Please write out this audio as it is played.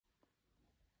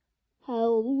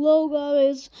Hello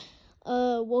guys,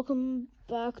 welcome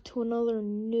back to another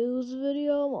news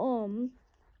video.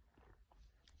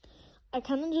 I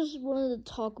kind of just wanted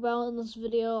to talk about in this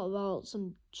video about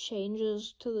some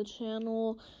changes to the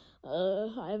channel.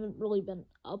 I haven't really been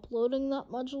uploading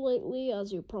that much lately,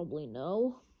 as you probably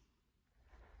know.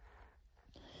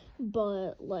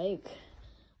 But,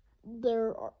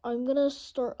 I'm gonna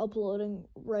start uploading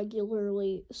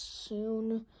regularly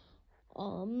soon.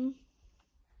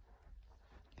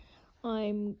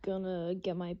 I'm gonna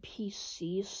get my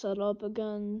PC set up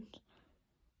again,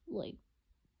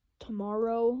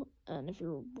 tomorrow, and if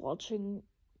you're watching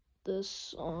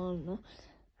this on,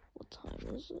 what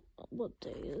time is it? What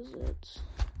day is it?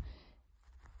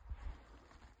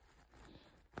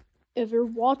 If you're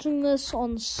watching this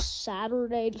on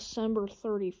Saturday, December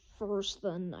 31st,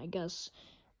 then I guess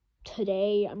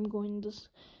today I'm going to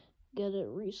get it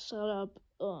reset up.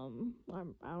 I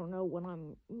don't know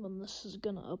when this is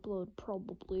gonna upload,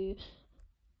 probably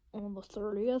on the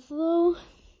 30th though.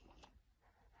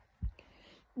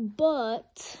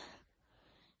 But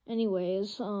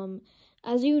anyways,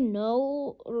 as you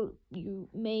know, or you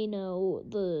may know,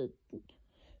 the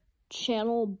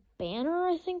channel banner,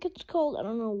 I think it's called, I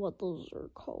don't know what those are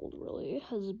called really,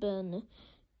 has been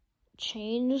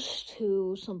changed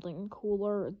to something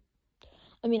cooler.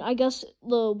 I mean, I guess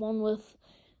the one with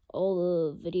all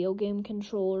the video game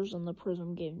controllers and the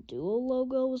Prism Game Duo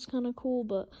logo was kind of cool,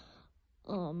 but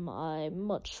I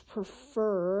much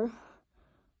prefer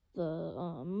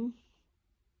the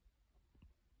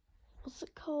what's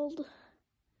it called?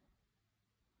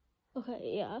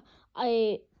 Okay, yeah.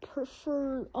 I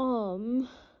prefer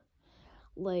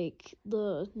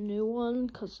the new one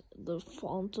cuz the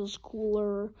font is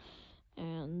cooler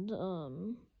and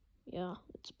yeah,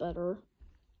 it's better.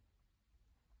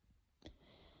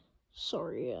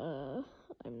 Sorry,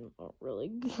 I'm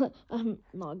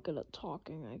not good at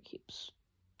talking. I keep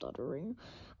stuttering.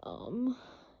 I'm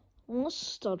not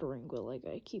stuttering, but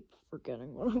I keep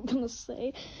forgetting what I'm gonna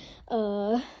say.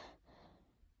 But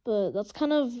that's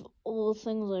kind of all the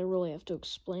things I really have to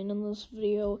explain in this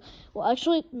video. Well,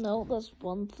 actually, no, that's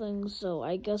one thing, so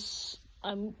I guess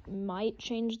I might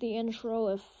change the intro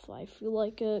if I feel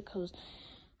like it, because,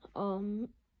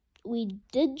 we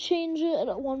did change it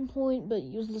at one point, but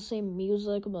used the same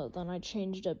music, but then I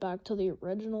changed it back to the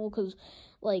original, because,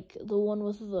 the one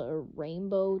with the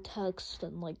rainbow text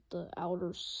and, the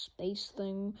outer space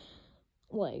thing,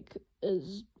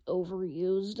 is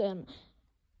overused, and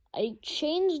I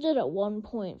changed it at one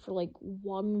point for,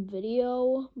 one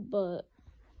video, but,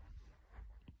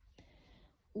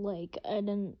 I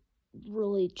didn't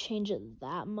really change it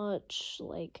that much.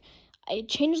 I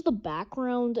changed the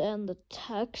background and the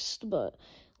text, but,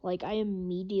 I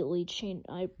immediately changed,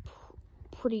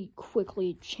 pretty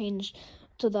quickly changed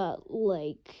to that,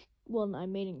 one I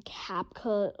made in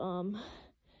CapCut,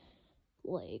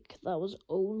 that was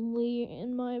only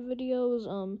in my videos.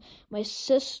 My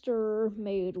sister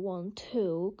made one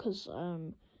too, because,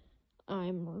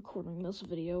 I'm recording this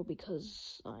video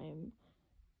because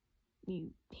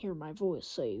you hear my voice,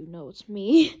 so you know it's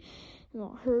me,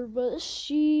 not her, but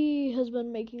she has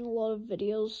been making a lot of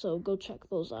videos, so go check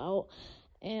those out,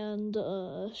 and,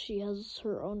 she has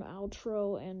her own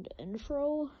outro and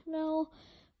intro now,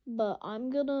 but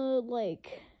I'm gonna,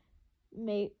 make,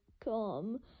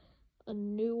 a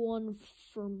new one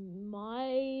for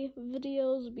my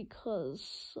videos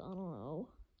because, I don't know,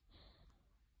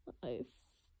 I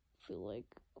feel like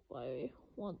I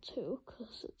want to,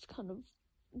 because it's kind of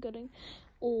getting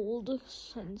old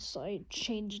since I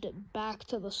changed it back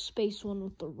to the space one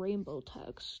with the rainbow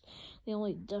text. The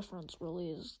only difference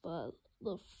really is that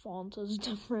the font is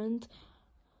different.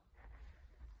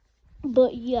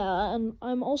 But yeah, and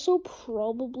I'm also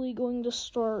probably going to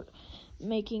start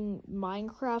making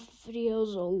Minecraft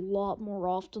videos a lot more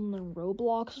often than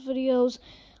Roblox videos.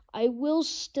 I will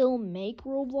still make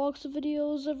Roblox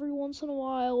videos every once in a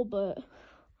while, but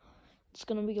it's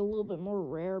gonna be a little bit more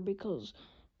rare because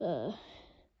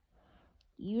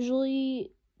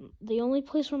usually the only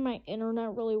place where my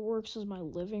internet really works is my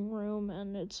living room,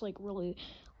 and it's really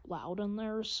loud in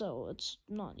there, so it's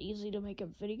not easy to make a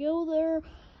video there.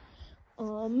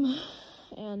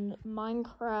 And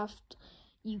Minecraft,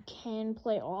 you can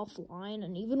play offline,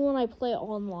 and even when I play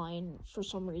online, for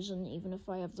some reason, even if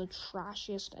I have the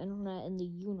trashiest internet in the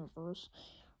universe,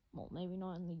 well, maybe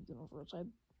not in the universe, I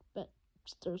bet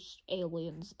there's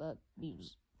aliens that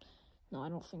use, no, I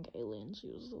don't think aliens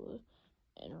use the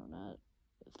internet,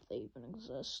 if they even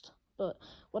exist, but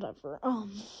whatever,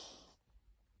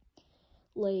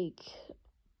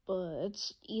 but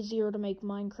it's easier to make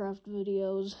Minecraft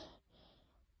videos,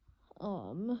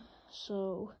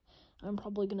 So I'm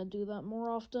probably gonna do that more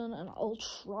often, and I'll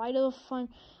try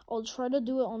to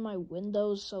do it on my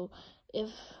Windows. So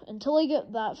until I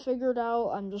get that figured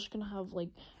out, I'm just gonna have like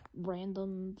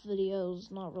random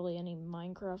videos, not really any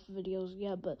Minecraft videos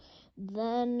yet, but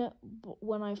then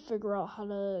when I figure out how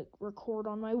to record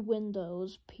on my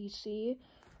Windows PC,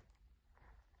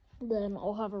 then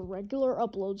I'll have a regular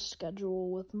upload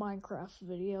schedule with Minecraft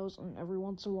videos, and every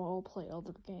once in a while I'll play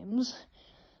other games,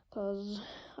 because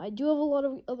I do have a lot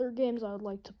of other games I would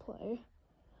like to play.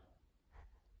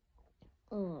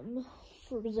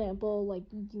 For example, like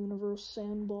Universe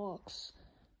Sandbox,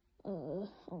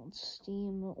 on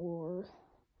Steam or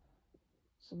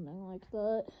something like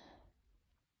that.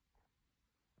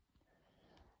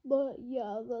 But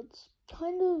yeah, that's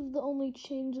kind of the only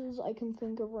changes I can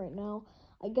think of right now.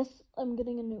 I guess I'm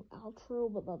getting a new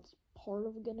outro, but that's part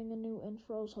of getting a new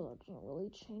intro, so that doesn't really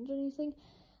change anything.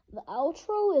 The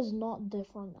outro is not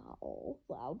different at all.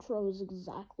 The outro is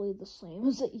exactly the same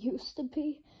as it used to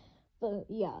be. But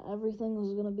yeah, everything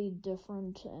is going to be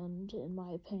different and, in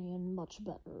my opinion, much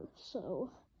better. So,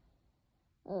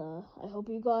 I hope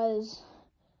you guys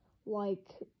like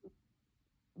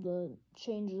the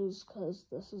changes, because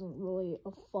this isn't really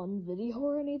a fun video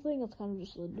or anything. It's kind of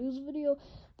just a news video.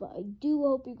 But I do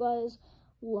hope you guys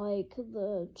like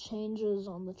the changes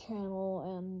on the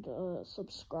channel and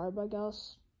subscribe, I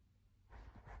guess.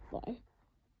 Bye.